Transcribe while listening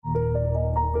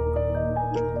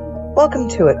Welcome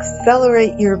to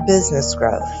Accelerate Your Business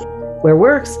Growth, where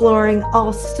we're exploring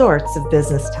all sorts of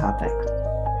business topics.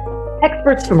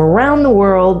 Experts from around the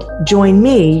world join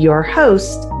me, your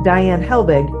host, Diane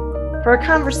Helbig, for a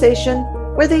conversation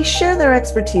where they share their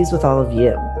expertise with all of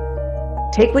you.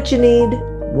 Take what you need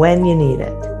when you need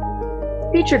it.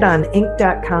 Featured on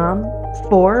Inc.com,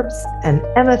 Forbes, and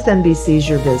MSNBC's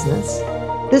Your Business,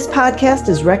 this podcast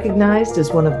is recognized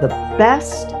as one of the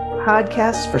best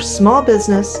podcasts for small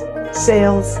business,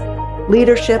 sales,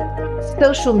 leadership,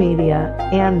 social media,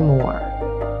 and more.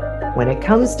 When it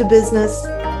comes to business,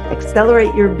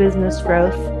 Accelerate Your Business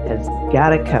Growth has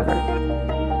got it covered.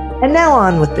 And now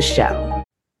on with the show.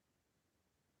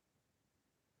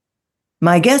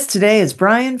 My guest today is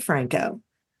Brian Franco.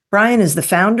 Brian is the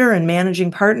founder and managing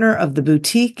partner of the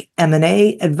boutique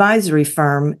M&A advisory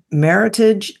firm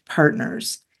Meritage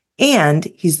Partners, and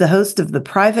he's the host of the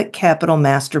Private Capital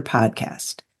Master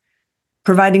podcast.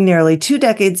 Providing nearly 2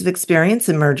 decades of experience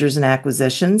in mergers and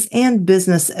acquisitions and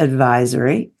business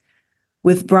advisory,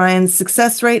 with Brian's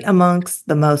success rate amongst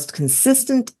the most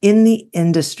consistent in the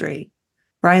industry.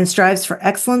 Brian strives for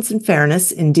excellence and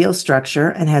fairness in deal structure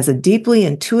and has a deeply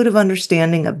intuitive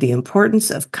understanding of the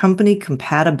importance of company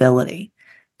compatibility.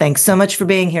 Thanks so much for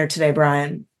being here today,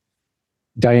 Brian.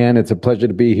 Diane, it's a pleasure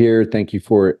to be here. Thank you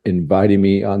for inviting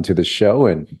me onto the show,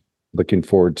 and looking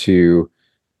forward to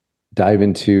dive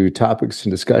into topics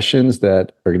and discussions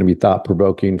that are going to be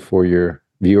thought-provoking for your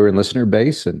viewer and listener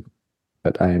base.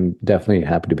 But I'm definitely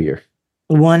happy to be here.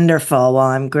 Wonderful. Well,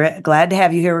 I'm glad to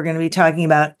have you here. We're going to be talking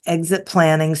about exit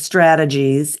planning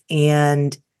strategies.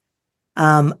 And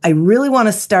I really want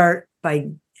to start by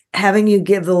having you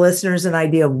give the listeners an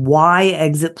idea of why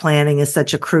exit planning is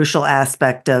such a crucial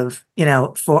aspect of,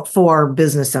 for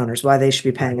business owners, why they should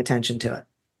be paying attention to it.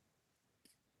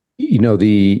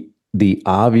 The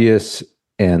obvious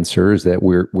answer is that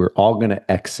we're all going to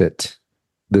exit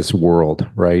this world,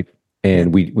 right?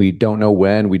 And we don't know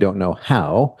when, we don't know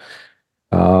how,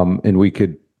 and we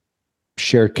could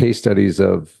share case studies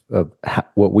of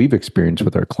what we've experienced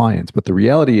with our clients. But the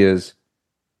reality is,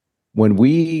 when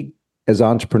we as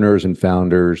entrepreneurs and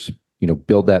founders,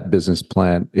 build that business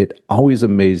plan, it always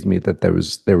amazed me that there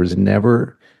was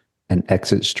never an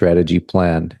exit strategy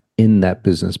plan in that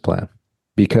business plan,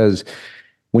 because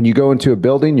when you go into a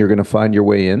building, you're going to find your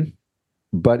way in.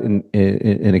 But in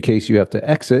a case you have to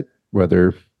exit,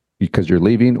 whether because you're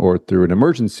leaving or through an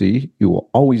emergency, you will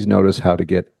always notice how to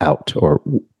get out or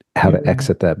how to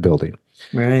exit that building.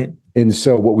 Right. And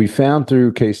so what we found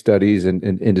through case studies and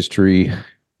industry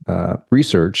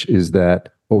research is that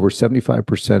over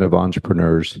 75% of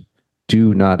entrepreneurs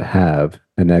do not have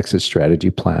an exit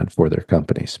strategy plan for their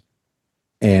companies.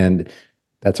 And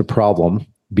that's a problem,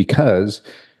 because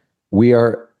we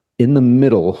are in the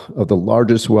middle of the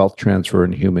largest wealth transfer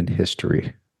in human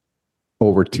history.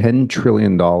 Over $10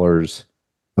 trillion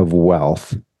of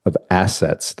wealth, of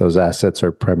assets. Those assets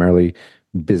are primarily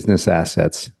business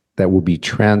assets that will be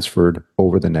transferred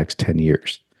over the next 10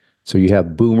 years. So you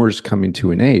have boomers coming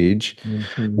to an age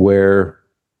where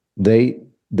they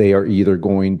are either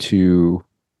going to,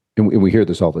 and we hear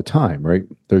this all the time, right?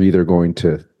 They're either going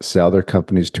to sell their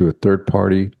companies to a third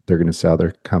party, they're going to sell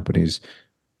their companies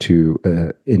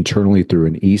to internally through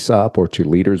an ESOP or to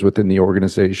leaders within the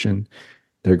organization.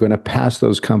 They're going to pass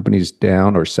those companies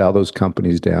down or sell those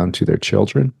companies down to their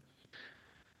children.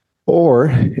 Or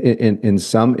in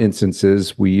some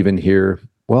instances, we even hear,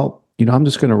 well, I'm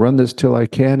just going to run this till I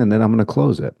can, and then I'm going to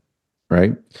close it,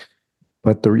 right?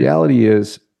 But the reality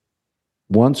is,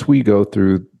 once we go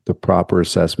through the proper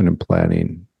assessment and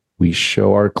planning, we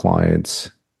show our clients,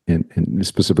 and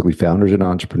specifically founders and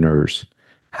entrepreneurs,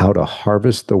 how to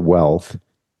harvest the wealth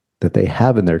that they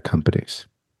have in their companies.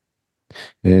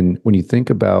 And when you think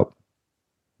about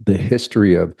the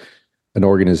history of an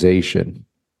organization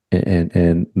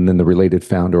and then the related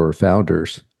founder or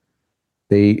founders,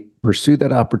 they pursued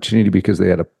that opportunity because they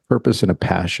had a purpose and a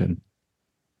passion.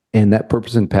 And that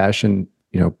purpose and passion,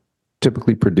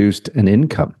 typically produced an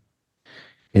income.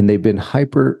 And they've been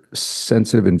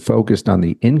hypersensitive and focused on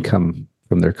the income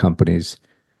from their companies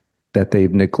that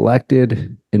they've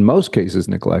neglected, in most cases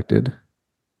neglected,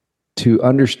 to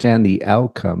understand the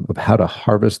outcome of how to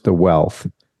harvest the wealth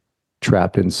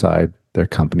trapped inside their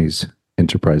company's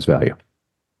enterprise value.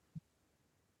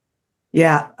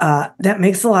 Yeah, that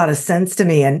makes a lot of sense to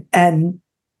me. And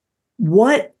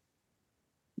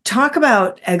talk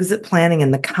about exit planning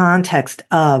in the context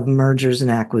of mergers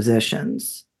and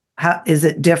acquisitions. How is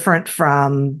it different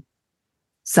from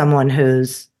someone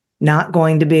who's not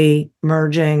going to be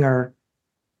merging or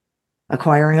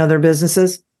acquiring other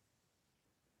businesses?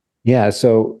 Yeah,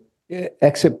 so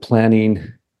exit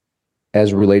planning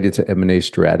as related to M&A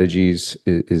strategies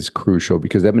is crucial,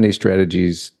 because M&A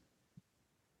strategies,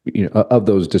 of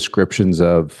those descriptions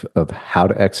of how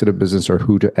to exit a business or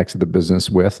who to exit the business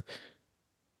with,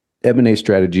 M&A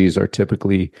strategies are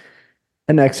typically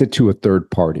an exit to a third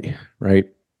party, right?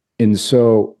 And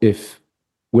so if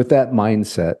with that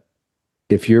mindset,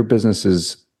 if your business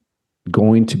is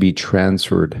going to be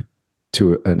transferred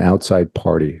to an outside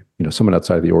party, someone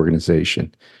outside of the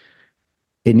organization,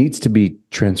 it needs to be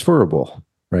transferable,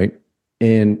 right?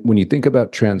 And when you think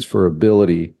about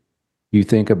transferability, you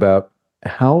think about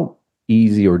how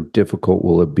easy or difficult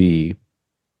will it be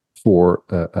for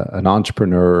an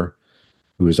entrepreneur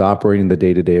who is operating the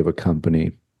day-to-day of a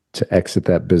company to exit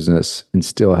that business and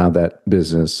still have that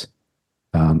business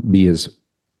be as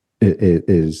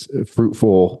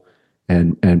fruitful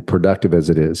and productive as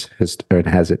it is, and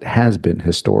as it has been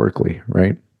historically,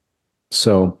 right?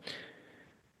 So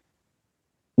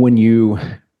when you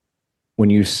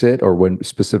sit, or when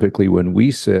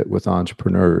we sit with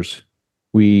entrepreneurs,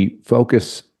 we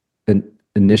focus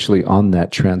initially on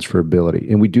that transferability,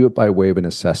 and we do it by way of an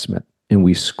assessment, and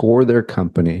we score their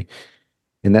company,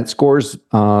 and that scores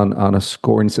on a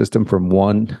scoring system from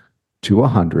 1 to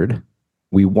 100.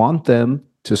 We want them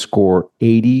to score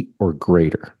 80 or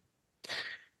greater.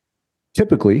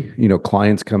 Typically,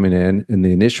 clients coming in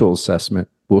the initial assessment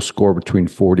will score between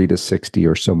 40 to 60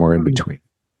 or somewhere in between.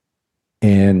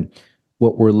 And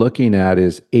what we're looking at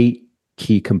is 8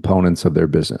 key components of their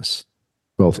business,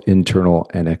 both internal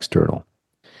and external.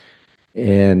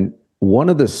 And one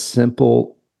of the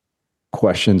simple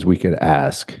questions we could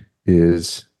ask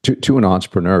is to an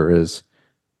entrepreneur is,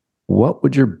 what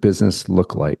would your business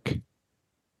look like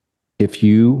if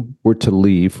you were to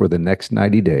leave for the next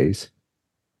 90 days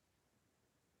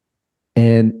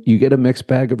and you get a mixed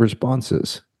bag of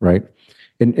responses, right?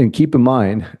 And keep in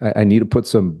mind, I need to put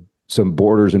some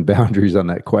borders and boundaries on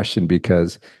that question,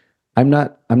 because I'm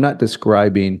not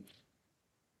describing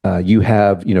you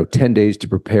have 10 days to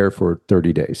prepare for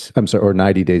 30 days. I'm sorry, or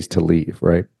 90 days to leave,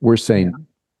 right? We're saying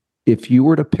if you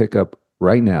were to pick up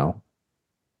right now,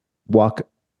 walk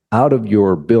out of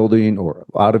your building or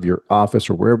out of your office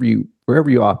or wherever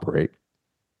you operate,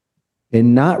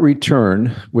 and not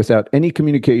return without any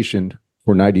communication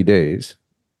for 90 days,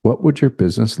 what would your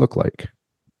business look like?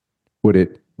 Would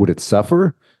it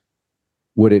suffer?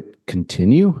 Would it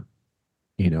continue?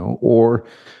 Or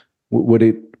would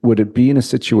it be in a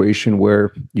situation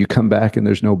where you come back and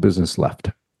there's no business left,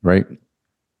 right?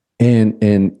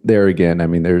 And there again, I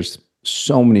mean, there's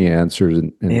so many answers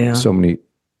and so many,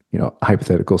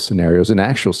 hypothetical scenarios and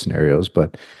actual scenarios,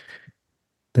 but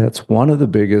that's one of the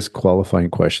biggest qualifying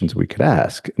questions we could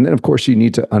ask. And then, of course, you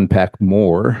need to unpack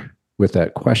more with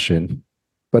that question.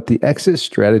 But the exit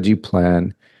strategy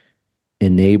plan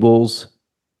enables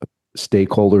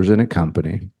stakeholders in a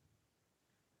company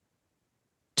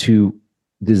to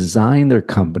design their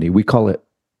company. We call it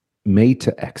made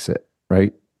to exit,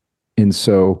 right? And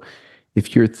so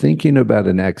if you're thinking about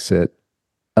an exit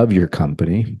of your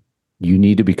company, you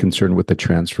need to be concerned with the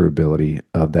transferability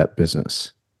of that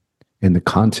business and the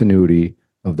continuity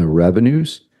of the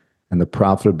revenues and the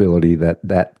profitability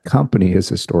that company has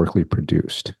historically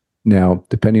produced. Now,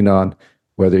 depending on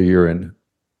whether you're in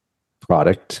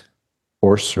product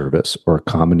or service or a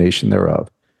combination thereof,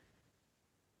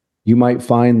 you might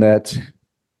find that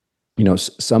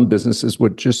some businesses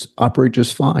would just operate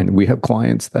just fine. We have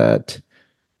clients that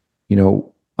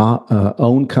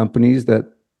own companies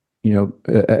that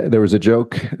there was a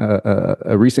joke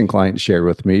a recent client shared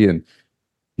with me, and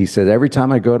he said, every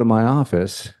time I go to my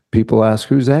office, people ask,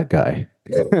 who's that guy?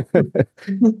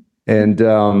 And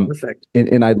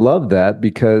I love that,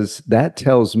 because that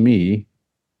tells me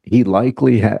he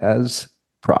likely has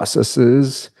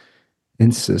processes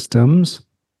and systems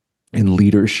and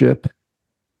leadership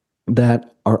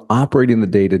that are operating the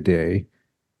day-to-day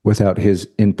without his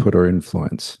input or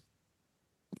influence.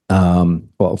 Well,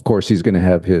 of course, he's going to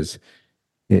have his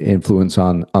influence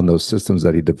on those systems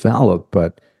that he developed,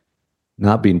 but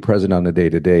not being present on the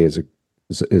day-to-day is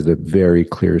a very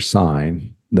clear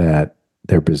sign that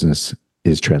their business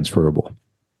is transferable.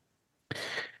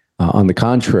 On the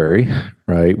contrary,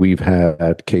 right, we've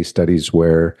had case studies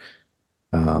where,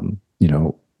 a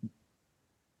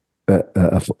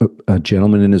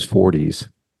gentleman in his 40s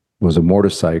was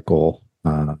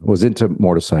was into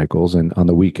motorcycles, and on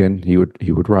the weekend he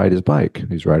would ride his bike.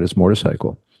 He'd ride his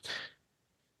motorcycle,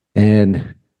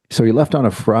 and so he left on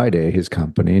a Friday his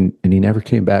company, and he never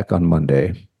came back on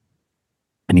Monday.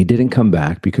 And he didn't come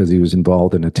back because he was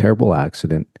involved in a terrible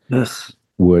accident,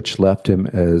 which left him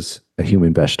as a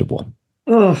human vegetable.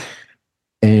 Ugh.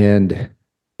 And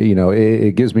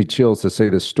it gives me chills to say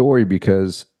this story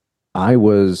because I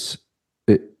was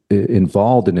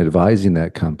involved in advising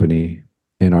that company,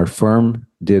 and our firm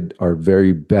did our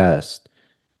very best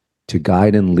to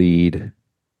guide and lead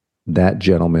that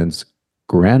gentleman's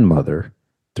grandmother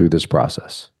through this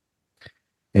process.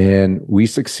 And we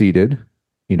succeeded.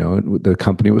 The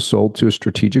company was sold to a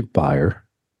strategic buyer.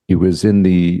 He was in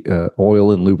the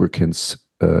oil and lubricants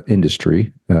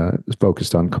industry,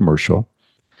 focused on commercial.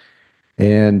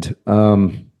 And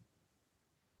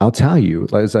I'll tell you,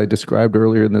 as I described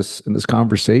earlier in this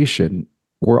conversation,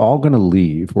 we're all going to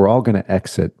leave. We're all going to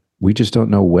exit. We just don't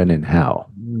know when and how.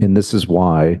 And this is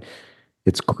why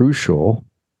it's crucial.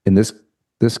 In this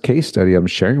case study I'm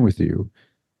sharing with you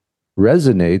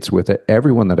resonates with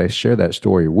everyone that I share that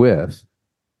story with,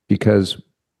 because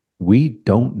we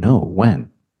don't know when.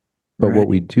 But Right. what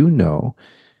we do know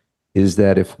is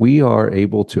that if we are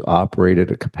able to operate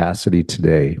at a capacity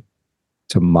today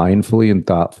to mindfully and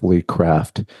thoughtfully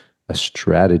craft a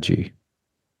strategy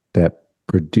that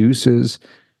produces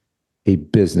a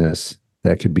business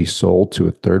that could be sold to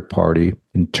a third party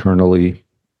internally,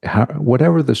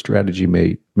 whatever the strategy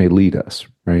may lead us,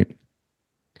 right?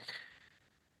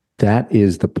 That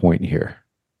is the point here.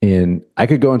 And I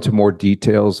could go into more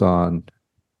details on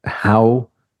how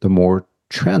the more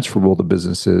transferable the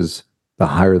business is, the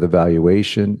higher the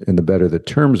valuation and the better the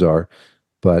terms are.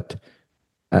 But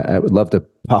I would love to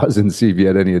pause and see if you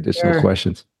had any additional Sure.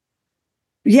 questions.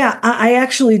 Yeah, I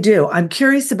actually do. I'm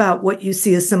curious about what you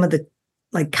see as some of the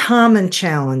common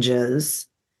challenges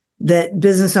that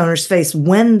business owners face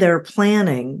when they're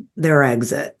planning their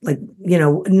exit.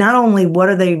 Not only what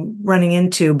are they running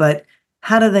into, but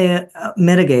how do they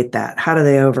mitigate that? How do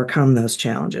they overcome those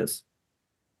challenges?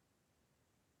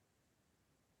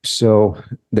 So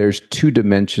there's two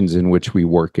dimensions in which we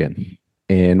work in.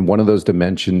 And one of those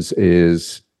dimensions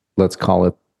is, let's call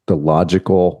it the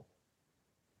logical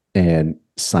and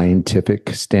scientific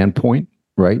standpoint,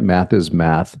 right? Math is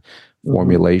math.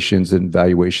 Formulations and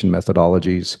valuation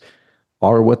methodologies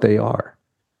are what they are.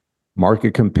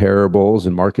 Market comparables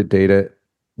and market data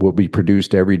will be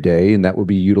produced every day, and that will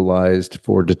be utilized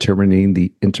for determining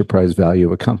the enterprise value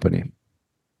of a company.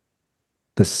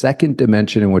 The second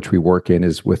dimension in which we work in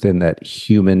is within that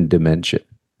human dimension,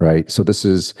 right? So this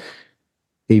is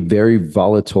a very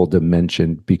volatile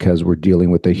dimension because we're dealing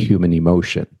with a human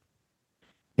emotion.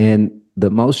 And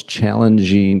the most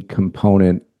challenging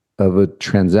component of a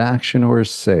transaction or a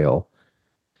sale,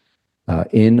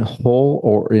 in whole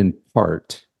or in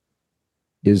part,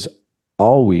 is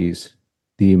always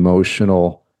the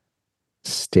emotional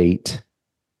state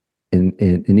and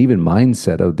even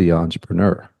mindset of the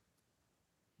entrepreneur.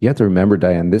 You have to remember,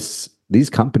 Diane, these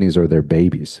companies are their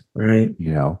babies, Right.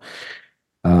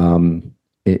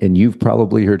 And you've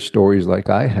probably heard stories like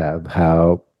I have,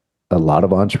 how a lot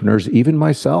of entrepreneurs, even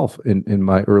myself in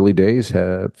my early days,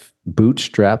 have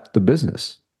bootstrapped the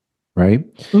business,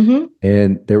 right? Mm-hmm.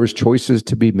 And there was choices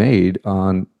to be made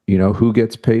on, who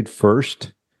gets paid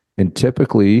first. And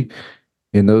typically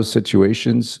in those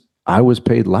situations, I was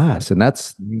paid last, and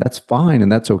that's fine.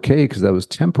 And that's okay, because that was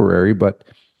temporary. But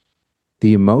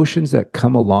the emotions that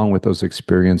come along with those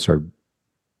experiences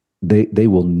they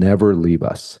will never leave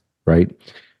us, right?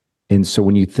 And so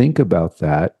when you think about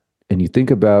that, and you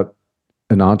think about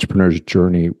an entrepreneur's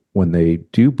journey when they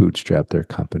do bootstrap their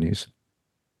companies,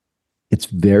 it's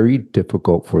very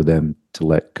difficult for them to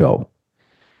let go.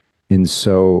 And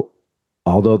so,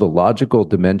 although the logical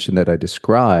dimension that I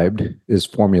described is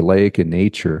formulaic in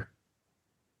nature,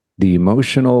 the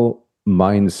emotional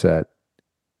mindset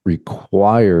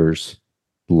requires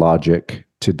logic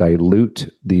to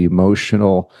dilute the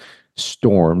emotional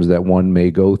storms that one may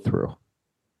go through.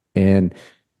 And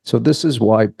so this is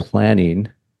why planning,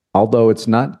 although it's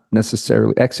not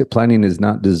necessarily, exit planning is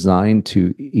not designed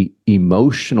to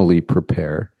emotionally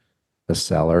prepare a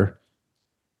seller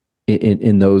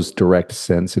in those direct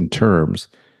sense and terms,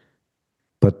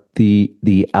 but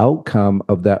the outcome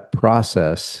of that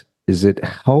process is it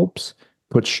helps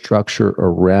put structure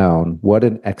around what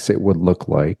an exit would look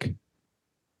like,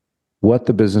 what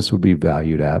the business would be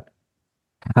valued at,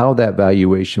 how that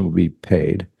valuation would be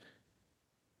paid,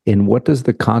 and what does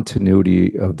the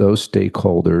continuity of those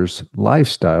stakeholders'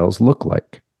 lifestyles look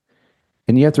like.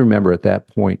 And you have to remember, at that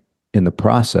point in the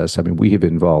process, we have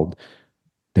involved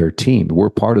their team.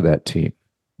 We're part of that team.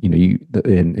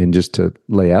 And just to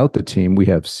lay out the team, we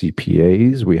have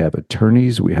CPAs, we have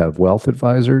attorneys, we have wealth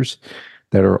advisors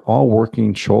that are all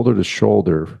working shoulder to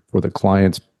shoulder for the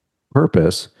client's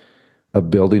purpose of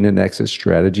building an exit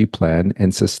strategy plan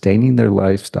and sustaining their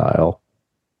lifestyle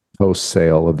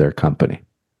post-sale of their company.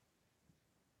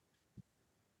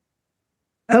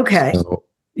 Okay. So,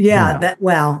 Yeah,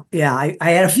 yeah. I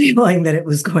had a feeling that it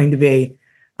was going to be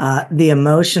the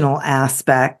emotional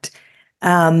aspect.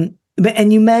 And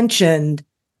you mentioned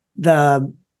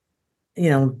the,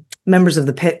 members of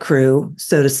the pit crew,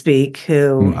 so to speak,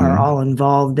 who are Mhm. all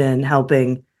involved in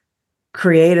helping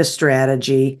create a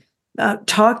strategy.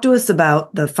 Talk to us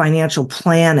about the financial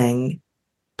planning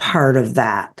part of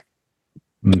that.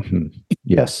 Mhm.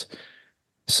 Yes.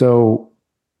 So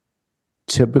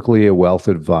typically a wealth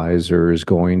advisor is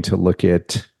going to look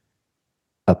at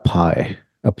a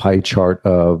pie chart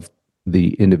of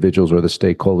the individuals or the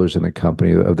stakeholders in the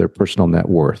company of their personal net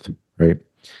worth, right?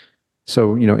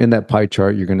 So, in that pie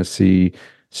chart, you're going to see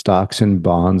stocks and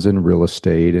bonds and real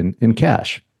estate and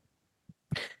cash.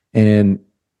 And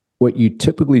what you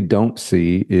typically don't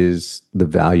see is the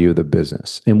value of the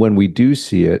business. And when we do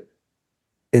see it,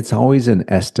 it's always an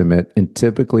estimate and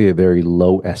typically a very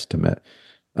low estimate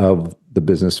of the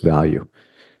business value.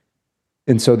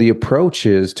 And so the approach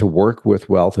is to work with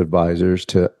wealth advisors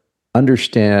to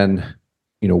understand,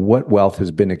 what wealth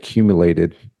has been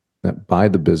accumulated by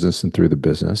the business and through the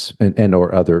business and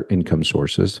or other income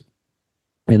sources.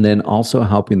 And then also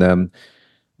helping them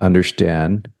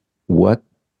understand what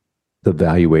the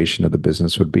valuation of the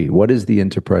business would be. What is the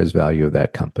enterprise value of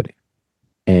that company?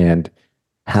 And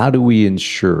how do we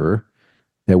ensure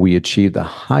that we achieve the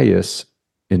highest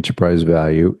enterprise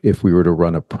value if we were to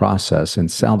run a process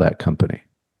and sell that company?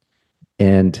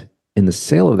 And in the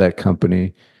sale of that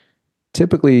company,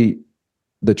 typically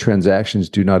the transactions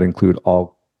do not include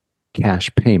all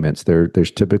cash payments.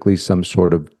 There's typically some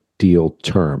sort of deal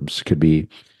terms. Could be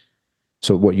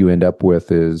so what you end up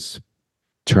with is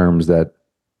terms that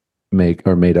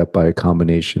are made up by a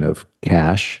combination of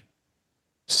cash,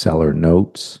 seller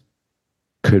notes,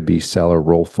 could be seller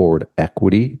roll forward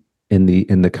equity in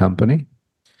the company,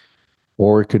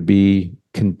 or it could be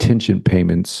contingent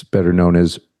payments, better known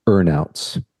as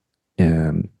earnouts.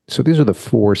 And so these are the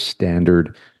four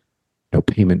standard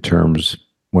payment terms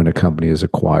when a company is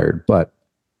acquired. But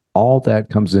all that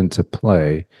comes into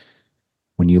play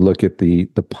when you look at the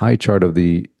pie chart of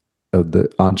the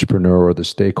entrepreneur or the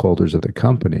stakeholders of the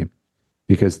company,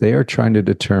 because they are trying to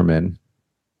determine,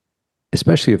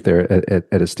 especially if they're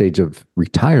at a stage of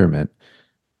retirement,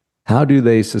 how do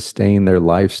they sustain their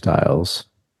lifestyles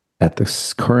at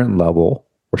the current level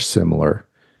or similar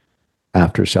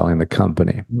after selling the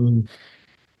company.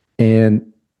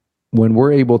 And when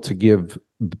we're able to give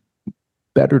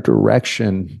better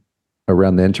direction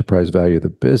around the enterprise value of the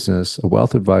business, a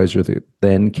wealth advisor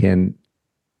then can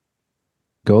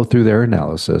go through their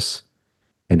analysis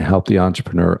and help the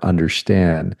entrepreneur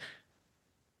understand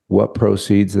what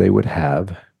proceeds they would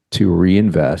have to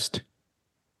reinvest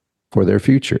for their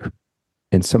future.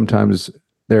 And sometimes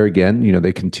there again,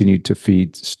 they continue to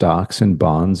feed stocks and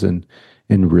bonds and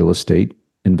real estate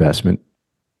investment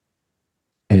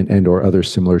and or other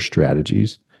similar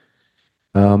strategies.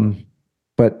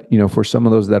 But for some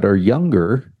of those that are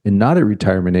younger and not at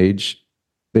retirement age,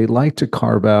 they like to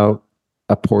carve out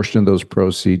a portion of those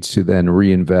proceeds to then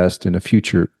reinvest in a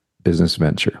future business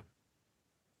venture.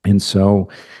 And so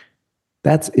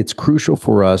it's crucial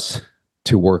for us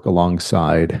to work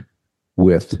alongside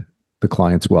with the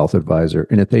client's wealth advisor.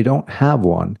 And if they don't have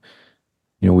one,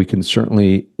 we can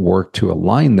certainly work to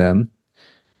align them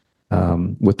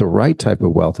with the right type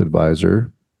of wealth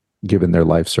advisor, given their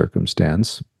life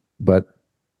circumstance. But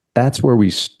that's where we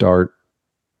start,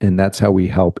 and that's how we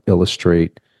help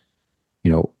illustrate,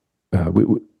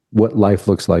 what life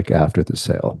looks like after the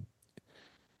sale.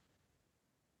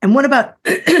 And what about,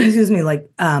 excuse me,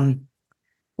 like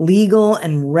legal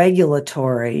and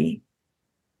regulatory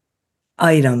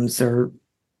items or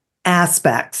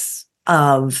aspects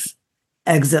of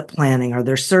exit planning? Are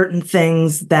there certain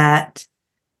things that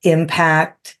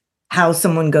impact how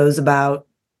someone goes about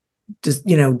just,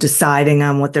 deciding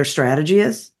on what their strategy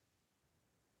is?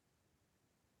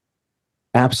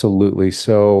 Absolutely.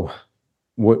 So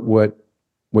what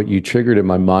you triggered in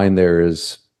my mind there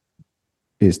is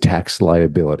tax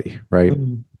liability, right?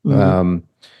 Mm-hmm.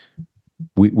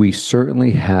 We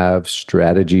certainly have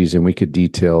strategies, and we could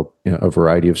detail a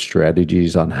variety of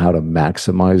strategies on how to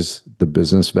maximize the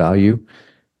business value.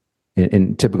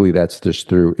 And typically that's just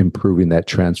through improving that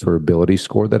transferability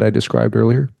score that I described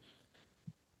earlier.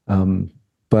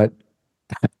 But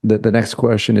the next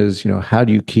question is, how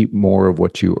do you keep more of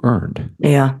what you earned?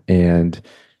 Yeah. And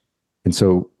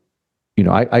so,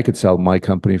 I could sell my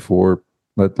company for,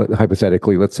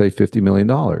 hypothetically, let's say $50 million.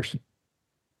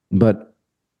 But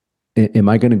am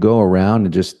I going to go around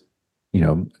and just,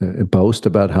 boast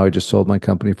about how I just sold my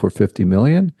company for $50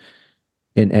 million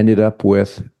and ended up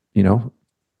with,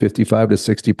 55 to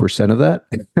 60% of that.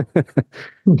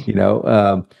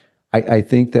 I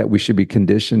think that we should be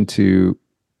conditioned to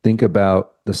think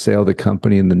about the sale of the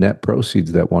company and the net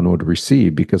proceeds that one would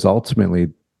receive, because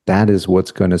ultimately that is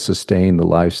what's going to sustain the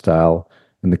lifestyle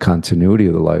and the continuity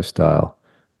of the lifestyle,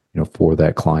 for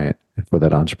that client and for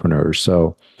that entrepreneur.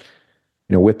 So,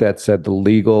 with that said, the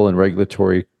legal and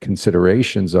regulatory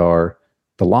considerations are,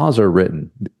 the laws are written.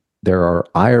 There are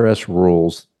IRS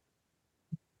rules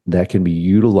that can be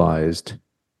utilized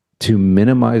to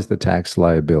minimize the tax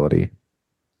liability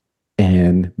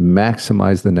and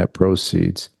maximize the net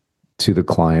proceeds to the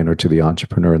client or to the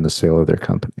entrepreneur in the sale of their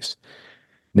companies.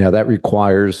 Now, that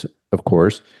requires, of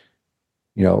course,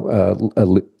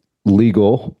 a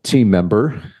legal team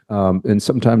member, and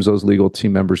sometimes those legal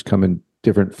team members come in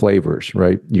different flavors,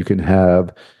 right? You can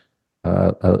have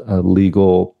a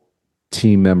legal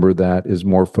team member that is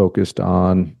more focused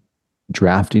on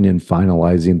drafting and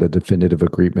finalizing the definitive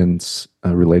agreements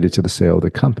related to the sale of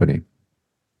the company.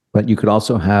 But you could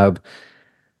also have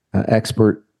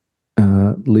expert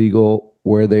legal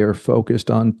where they are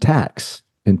focused on tax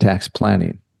and tax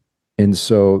planning. And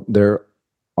so there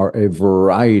are a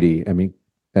variety. I mean,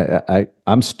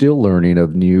 I'm still learning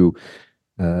of new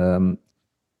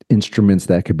instruments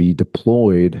that could be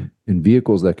deployed and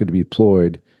vehicles that could be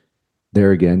deployed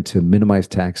there again to minimize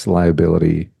tax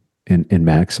liability and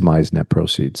maximize net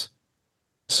proceeds.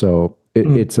 So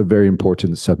it's a very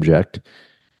important subject,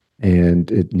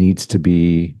 and it needs to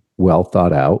be well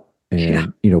thought out.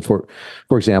 And for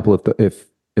example, if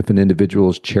an individual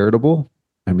is charitable,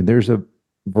 I mean, there's a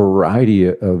variety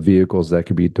of vehicles that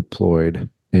could be deployed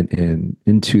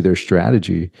into their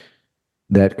strategy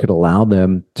that could allow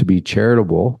them to be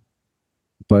charitable,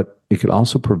 but it could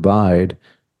also provide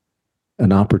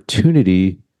an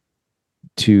opportunity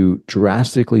to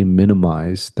drastically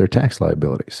minimize their tax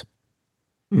liabilities.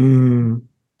 And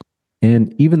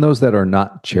even those that are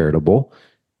not charitable,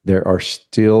 there are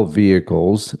still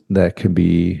vehicles that can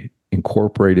be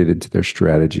incorporated into their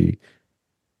strategy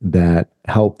that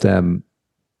help them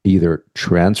either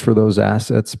transfer those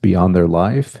assets beyond their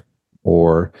life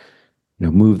or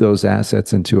move those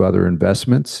assets into other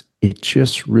investments. It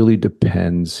just really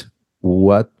depends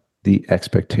what the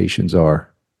expectations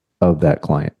are of that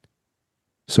client.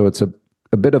 So it's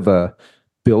a bit of a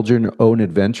build your own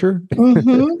adventure,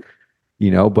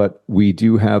 but we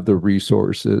do have the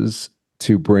resources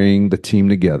to bring the team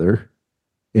together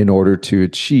in order to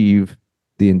achieve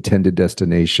the intended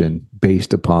destination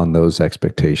based upon those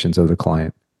expectations of the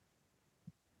client.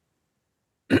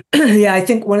 Yeah, I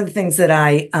think one of the things that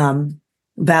I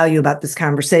value about this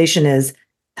conversation is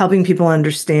helping people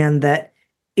understand that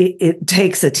it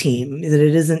takes a team, that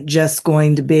it isn't just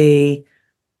going to be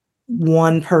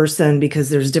one person, because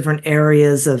there's different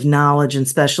areas of knowledge and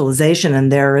specialization,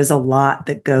 and there is a lot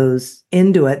that goes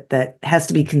into it that has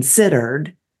to be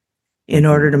considered in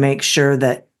order to make sure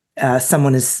that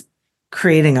someone is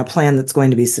creating a plan that's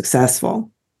going to be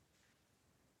successful.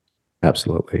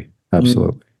 Absolutely.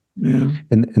 Yeah.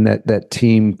 And that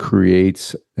team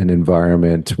creates an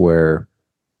environment where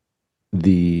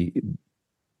the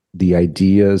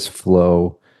ideas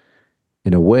flow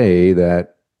in a way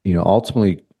that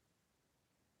ultimately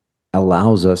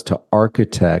allows us to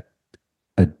architect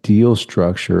a deal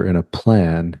structure and a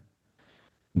plan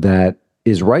that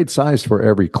is right sized for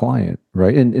every client,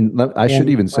 right? And I should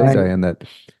even say, Diane, that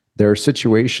there are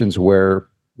situations where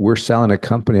we're selling a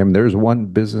company. I mean, there's one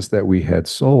business that we had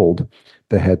sold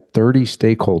that had 30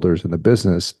 stakeholders in the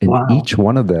business, and each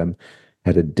one of them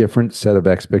had a different set of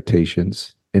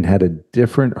expectations and had a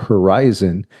different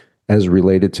horizon as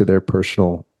related to their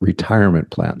personal retirement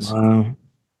plans. Wow.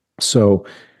 So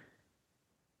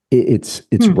it's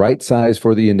right size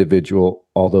for the individual,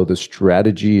 although the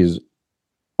strategy is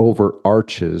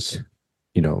overarches,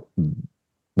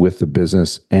 with the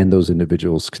business and those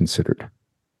individuals considered.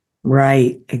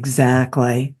 Right,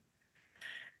 exactly.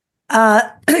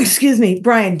 Excuse me,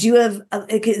 Brian, do you have,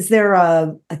 is there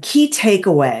a key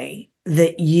takeaway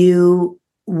that you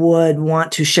would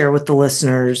want to share with the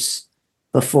listeners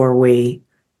before we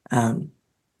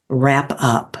wrap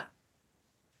up?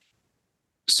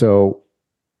 So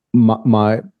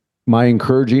my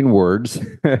encouraging words,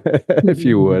 if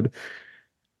you would,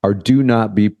 are do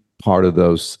not be part of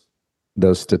those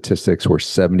statistics where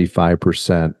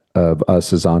 75% of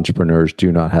us as entrepreneurs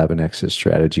do not have an exit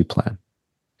strategy plan.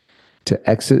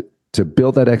 To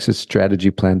build that exit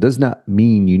strategy plan does not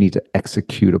mean you need to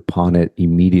execute upon it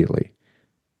immediately,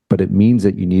 but it means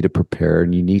that you need to prepare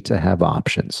and you need to have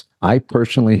options. I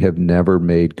personally have never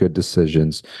made good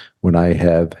decisions when I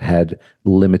have had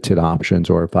limited options,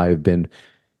 or if I have been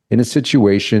in a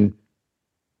situation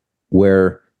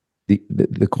where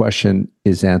the question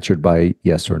is answered by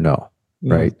yes or no,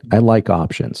 right? I like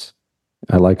options.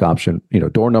 I like option,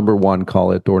 door number 1,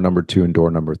 call it door number 2, and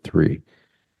door number 3.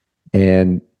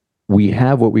 And we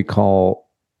have what we call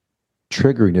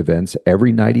triggering events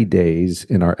every 90 days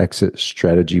in our exit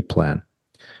strategy plan,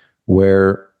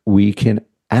 where we can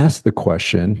ask the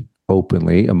question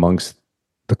openly amongst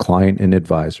the client and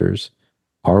advisors,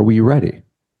 are we ready?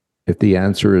 If the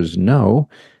answer is no,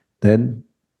 then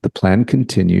the plan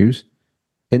continues.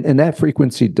 And that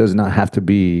frequency does not have to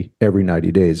be every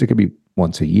 90 days. It could be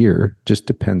once a year, just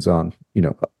depends on,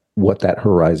 what that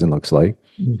horizon looks like.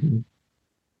 Mm-hmm.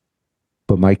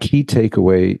 But my key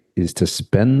takeaway is to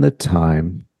spend the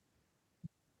time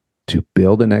to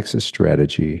build an exit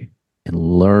strategy and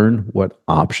learn what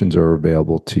options are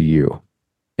available to you.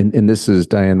 And this is,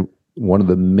 Diane, one of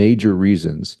the major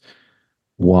reasons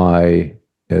why,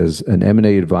 as an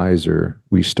M&A advisor,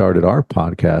 we started our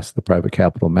podcast, The Private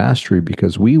Capital Mastery,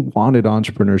 because we wanted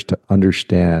entrepreneurs to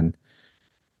understand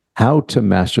how to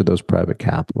master those private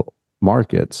capital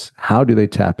markets. How do they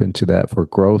tap into that for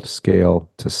growth, scale,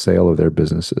 to sale of their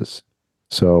businesses?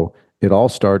 So it all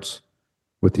starts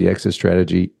with the exit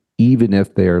strategy. Even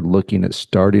if they are looking at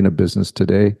starting a business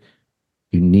today,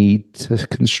 you need to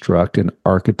construct and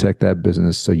architect that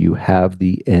business so you have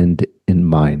the end in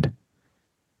mind.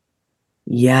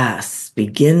 Yes,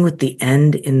 begin with the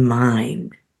end in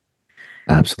mind.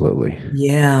 Absolutely.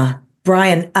 Yeah.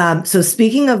 Brian, so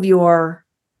speaking of your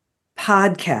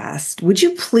podcast, would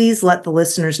you please let the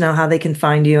listeners know how they can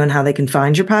find you and how they can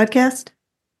find your podcast?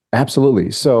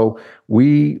 Absolutely. So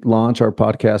we launch our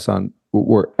podcast on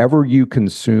wherever you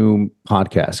consume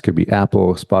podcasts. Could be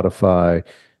Apple, Spotify.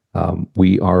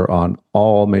 We are on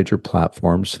all major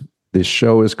platforms. This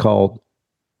show is called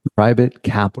Private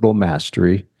Capital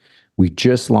Mastery. We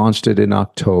just launched it in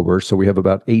October, so we have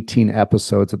about 18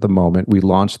 episodes at the moment. We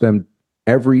launch them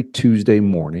every Tuesday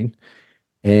morning.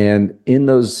 And in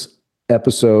those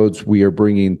episodes, we are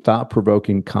bringing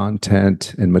thought-provoking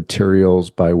content and materials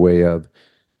by way of,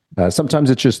 sometimes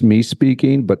it's just me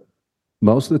speaking, but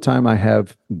most of the time I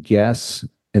have guests,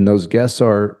 and those guests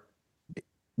are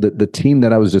the team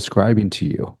that I was describing to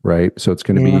you, right? So it's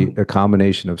going to be a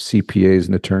combination of CPAs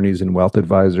and attorneys and wealth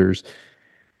advisors,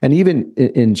 and even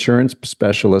insurance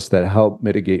specialists that help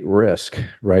mitigate risk,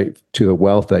 right, to the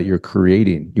wealth that you're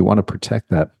creating. You want to protect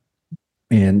that.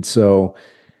 And so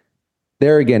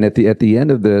there again, at the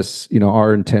end of this,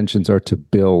 our intentions are to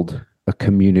build a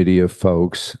community of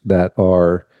folks that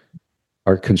are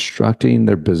constructing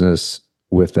their business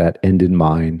with that end in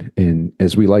mind. And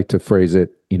as we like to phrase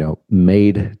it,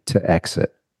 made to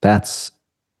exit. That's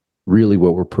really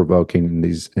what we're provoking in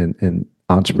these in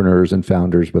entrepreneurs and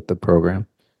founders with the program.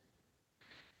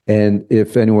 And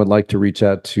if anyone would like to reach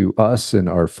out to us and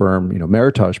our firm,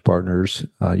 Meritage Partners,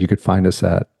 you could find us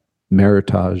at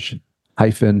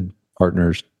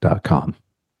meritage-partners.com.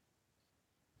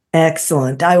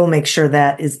 Excellent. I will make sure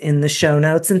that is in the show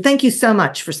notes. And thank you so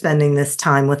much for spending this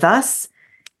time with us.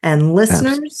 And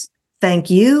listeners, thank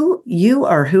you. You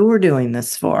are who we're doing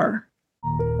this for.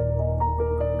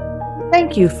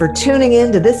 Thank you for tuning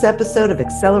in to this episode of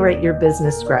Accelerate Your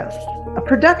Business Growth, a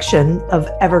production of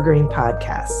Evergreen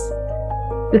Podcasts.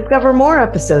 Discover more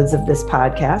episodes of this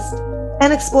podcast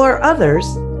and explore others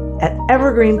at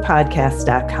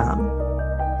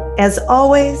evergreenpodcast.com. As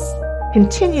always,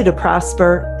 continue to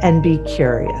prosper and be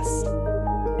curious.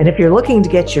 And if you're looking to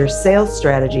get your sales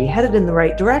strategy headed in the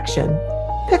right direction,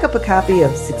 pick up a copy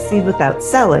of Succeed Without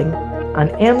Selling on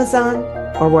Amazon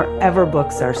or wherever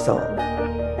books are sold.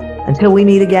 Until we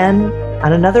meet again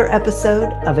on another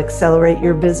episode of Accelerate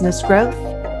Your Business Growth,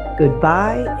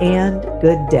 goodbye and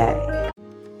good day.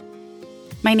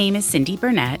 My name is Cindy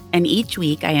Burnett, and each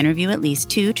week I interview at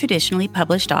least 2 traditionally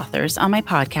published authors on my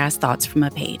podcast, Thoughts from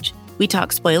a Page. We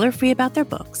talk spoiler-free about their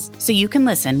books, so you can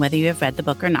listen whether you have read the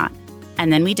book or not.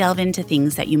 And then we delve into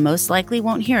things that you most likely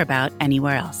won't hear about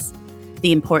anywhere else.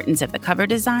 The importance of the cover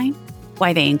design,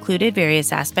 why they included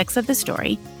various aspects of the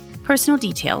story, personal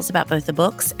details about both the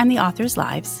books and the authors'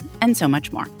 lives, and so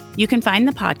much more. You can find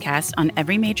the podcast on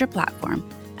every major platform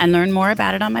and learn more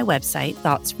about it on my website,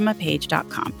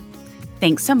 thoughtsfromapage.com.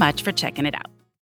 Thanks so much for checking it out.